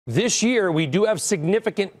This year, we do have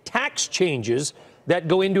significant tax changes that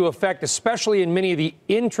go into effect, especially in many of the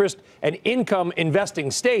interest and income investing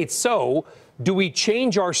states. So, do we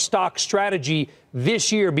change our stock strategy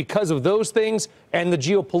this year because of those things and the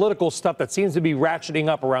geopolitical stuff that seems to be ratcheting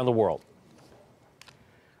up around the world?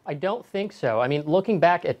 I don't think so. I mean, looking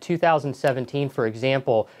back at 2017, for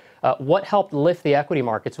example, what helped lift the equity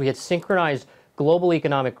markets? We had synchronized global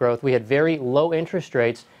economic growth, we had very low interest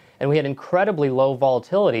rates, and we had incredibly low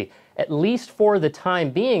volatility. At least for the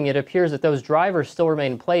time being, it appears that those drivers still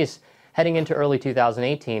remain in place heading into early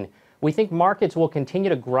 2018. We think markets will continue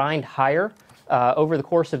to grind higher over the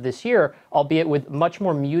course of this year, albeit with much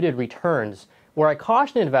more muted returns. Where I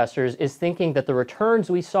caution investors is thinking that the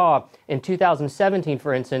returns we saw in 2017,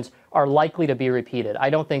 for instance, are likely to be repeated.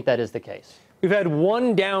 I don't think that is the case. We've had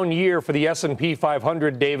one down year for the S&P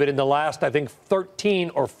 500, David, in the last, I think,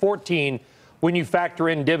 13 or 14 when you factor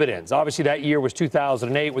in dividends. Obviously, that year was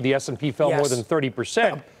 2008, where the S&P fell more than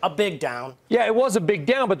 30%. A big down. Yeah, it was a big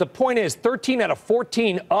down, but the point is 13 out of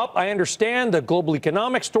 14 up. I understand the global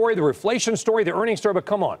economic story, the reflation story, the earnings story, but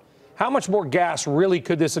come on. How much more gas really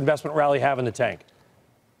could this investment rally have in the tank?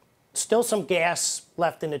 Still some gas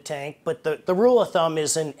left in the tank, but the rule of thumb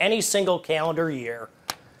is in any single calendar year,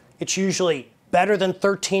 it's usually better than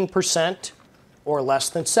 13% or less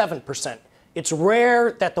than 7%. It's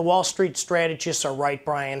rare that the Wall Street strategists are right,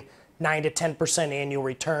 Brian, 9 to 10% annual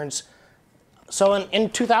returns. So in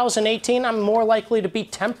 2018, I'm more likely to be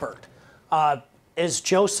tempered. As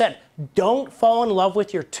Joe said, don't fall in love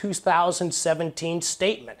with your 2017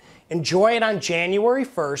 statement. Enjoy it on January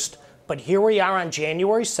 1st, but here we are on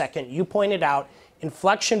January 2nd. You pointed out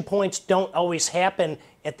inflection points don't always happen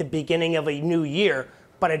at the beginning of a new year,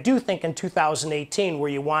 but I do think in 2018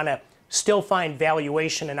 where you want to still find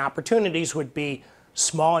valuation and opportunities would be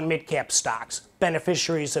small and mid-cap stocks,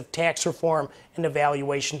 beneficiaries of tax reform, and the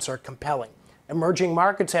valuations are compelling. Emerging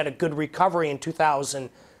markets had a good recovery in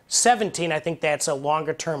 2017. I think that's a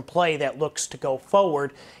longer-term play that looks to go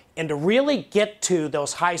forward. And to really get to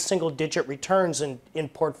those high single-digit returns in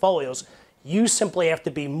portfolios, you simply have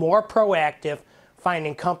to be more proactive,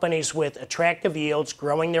 finding companies with attractive yields,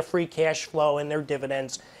 growing their free cash flow and their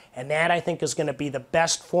dividends. And that, I think, is going to be the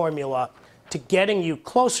best formula to getting you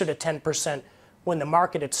closer to 10% when the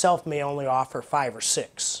market itself may only offer 5 or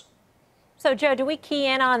 6. So, Joe, do we key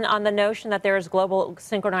in on the notion that there is global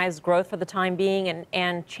synchronized growth for the time being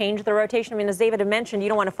and change the rotation? I mean, as David had mentioned, you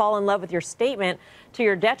don't want to fall in love with your statement to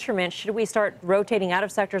your detriment. Should we start rotating out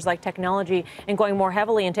of sectors like technology and going more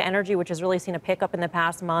heavily into energy, which has really seen a pickup in the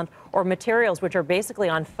past month, or materials, which are basically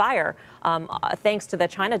on fire thanks to the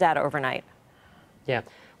China data overnight? Yeah.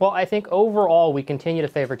 Well, I think overall we continue to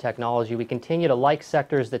favor technology. We continue to like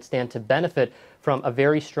sectors that stand to benefit from a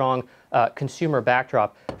very strong consumer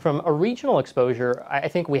backdrop. From a regional exposure, I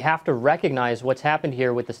think we have to recognize what's happened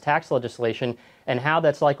here with this tax legislation and how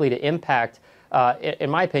that's likely to impact, in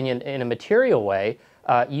my opinion, in a material way,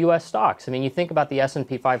 U.S. stocks. I mean, you think about the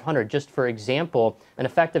S&P 500, just for example, an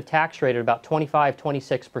effective tax rate at about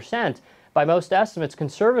 25-26%. By most estimates,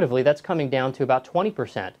 conservatively, that's coming down to about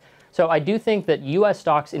 20%. So I do think that U.S.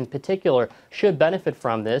 stocks in particular should benefit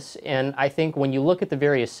from this, and I think when you look at the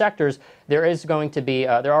various sectors, there are going to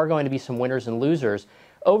be some winners and losers.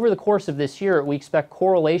 Over the course of this year, we expect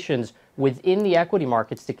correlations within the equity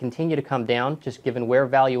markets to continue to come down, just given where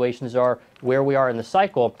valuations are, where we are in the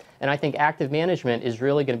cycle, and I think active management is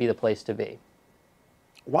really going to be the place to be.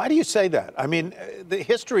 Why do you say that? I mean, the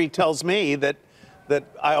history tells me that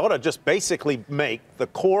I ought to just basically make the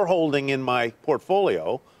core holding in my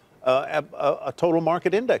portfolio a total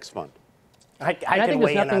market index fund. I can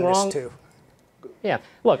weigh in on this too. Yeah,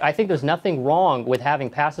 look, I think there's nothing wrong with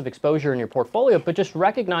having passive exposure in your portfolio, but just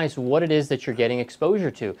recognize what it is that you're getting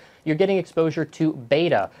exposure to. You're getting exposure to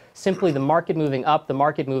beta, simply the market moving up, the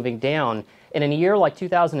market moving down. And in a year like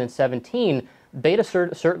 2017, beta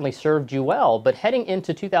certainly served you well, but heading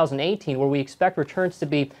into 2018, where we expect returns to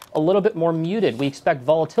be a little bit more muted, we expect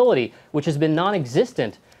volatility, which has been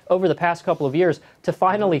non-existent over the past couple of years, to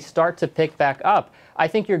finally start to pick back up. I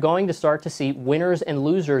think you're going to start to see winners and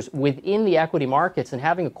losers within the equity markets, and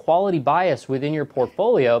having a quality bias within your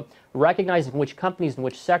portfolio, recognizing which companies and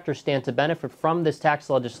which sectors stand to benefit from this tax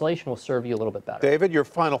legislation will serve you a little bit better. David, your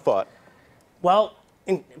final thought. Well,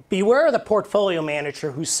 beware of the portfolio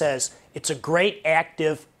manager who says it's a great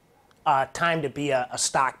active time to be a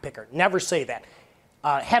stock picker. Never say that.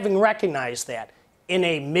 Having recognized that, in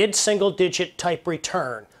a mid-single digit type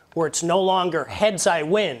return, where it's no longer heads I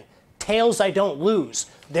win, tails I don't lose,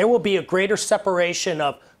 there will be a greater separation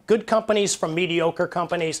of good companies from mediocre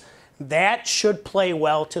companies. That should play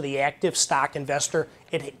well to the active stock investor.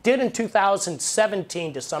 It did in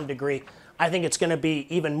 2017 to some degree. I think it's going to be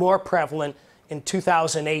even more prevalent in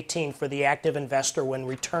 2018 for the active investor when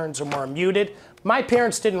returns are more muted. My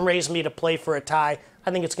parents didn't raise me to play for a tie. I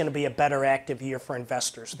think it's going to be a better active year for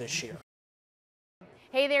investors this year.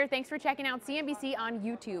 Hey there, thanks for checking out CNBC on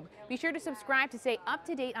YouTube. Be sure to subscribe to stay up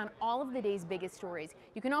to date on all of the day's biggest stories.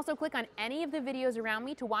 You can also click on any of the videos around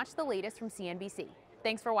me to watch the latest from CNBC.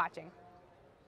 Thanks for watching.